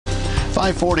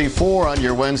5:44 on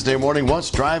your Wednesday morning. What's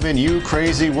driving you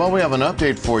crazy? Well, we have an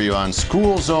update for you on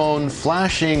school zone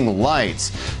flashing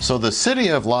lights. So the city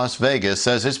of Las Vegas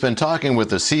says it's been talking with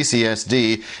the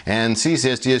CCSD, and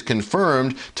CCSD has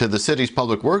confirmed to the city's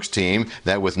public works team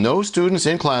that with no students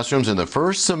in classrooms in the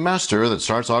first semester that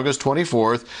starts August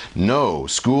 24th, no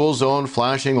school zone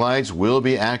flashing lights will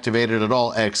be activated at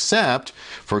all, except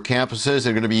for campuses that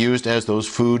are going to be used as those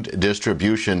food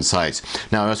distribution sites.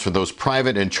 Now, as for those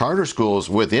private and charter schools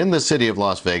within the city of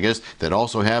Las Vegas that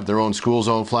also have their own school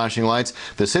zone flashing lights,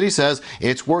 the city says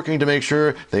it's working to make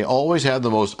sure they always have the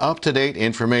most up-to-date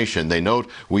information. They note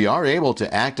we are able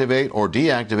to activate or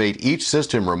deactivate each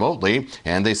system remotely,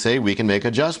 and they say we can make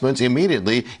adjustments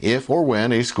immediately if or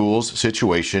when a school's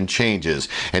situation changes.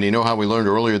 And you know how we learned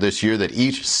earlier this year that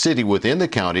each city within the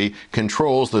county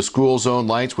controls the school zone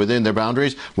lights within their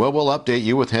boundaries? Well, we'll update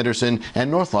you with Henderson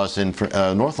and North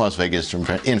Las Vegas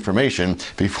information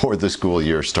before the school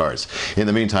year starts. In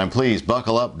the meantime, please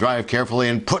buckle up, drive carefully,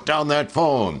 and put down that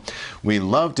phone. We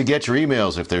love to get your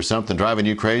emails if there's something driving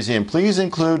you crazy, and please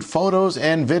include photos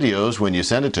and videos when you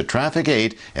send it to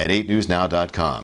traffic8@8newsnow.com.